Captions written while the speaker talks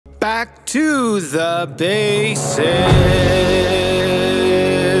back to the basics.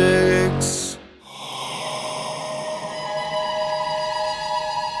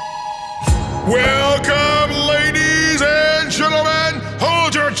 Welcome, ladies and gentlemen.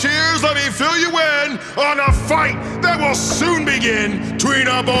 Hold your cheers, let me fill you in on a fight that will soon begin between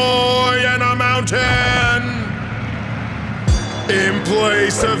a boy and a mountain. In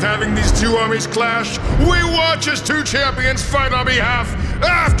place of having these two armies clash, we watch as two champions fight on behalf.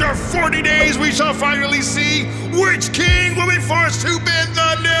 After 40 days, we shall finally see which king will be forced to bend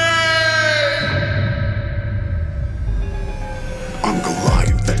the knee. I'm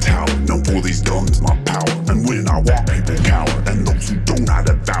Goliath, the tower, known for these guns, my power. And when I walk, people cower, and those who don't I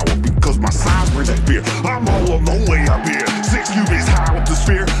devour. Because my size brings that fear, I'm all alone way up here. 6 cubits high with the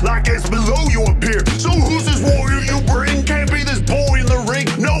sphere, like it's below you appear. So who's this warrior you bring? Can't be this boy in the ring.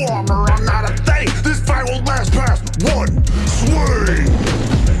 No armor, I'm not a thing. This fight will last past one swing.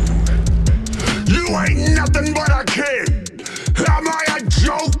 You ain't nothing but a kid. Am I a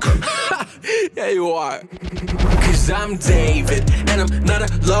joke? Yeah, you are. Cause I'm David, and I'm not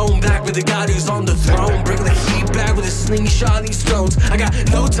alone. Back with the God who's on the throne, bringing the heat back with a slingshot and these stones. I got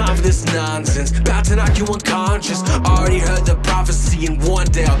no time for this nonsense, about to knock you unconscious. Already heard the prophecy, and one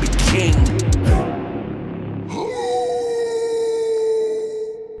day I'll be king.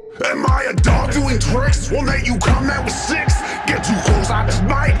 Am I a dog doing tricks? Won't let you come out with 6. Get too close, I just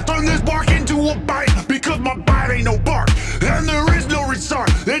might turn this bark into a bite. Because my bite ain't no bark, and there is no restart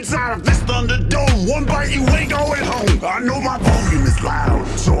inside of this Thunderdome. One bite, you ain't going home. I know my volume is loud,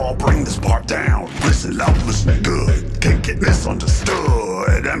 so I'll bring this part down. Listen loud, listen good, can't get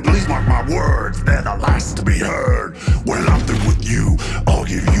misunderstood. And please mark my words, they're the last to be heard. When I'm through with you, I'll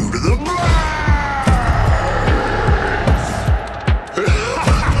give you to the birds.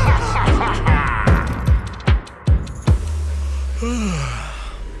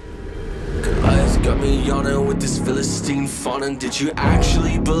 Goliath got me yawning with this Philistine fawning. Did you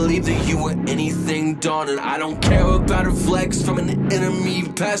actually believe that you were anything daunting? I don't care about a flex from an enemy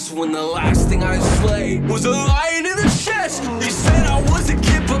pest, when the last thing I slayed was a lion in the chest. You said I was a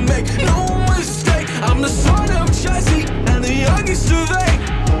kid, but make no mistake, I'm the son of Jesse and the youngest of 8.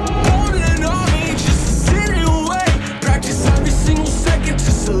 Born in an army, just sitting away. Practice every single second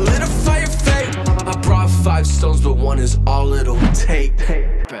to solidify your fate. I brought 5 stones, but 1 is all it'll take.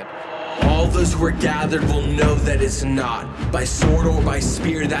 All those who are gathered will know that it's not by sword or by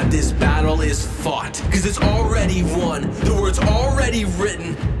spear that this battle is fought. Cause it's already won, the word's already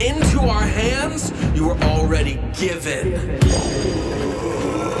written. Into our hands, you are already given.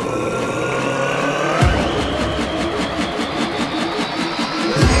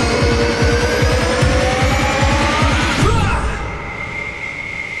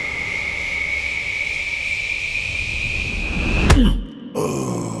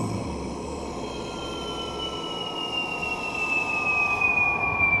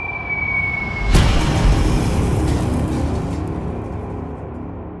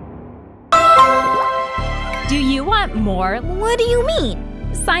 Do you want more? What do you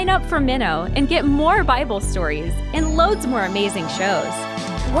mean? Sign up for Minno and get more Bible stories and loads more amazing shows.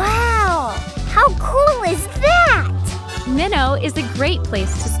 Wow! How cool is that? Minno is a great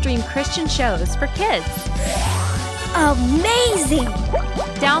place to stream Christian shows for kids. Amazing!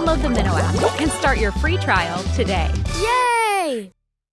 Download the Minno app and start your free trial today. Yay!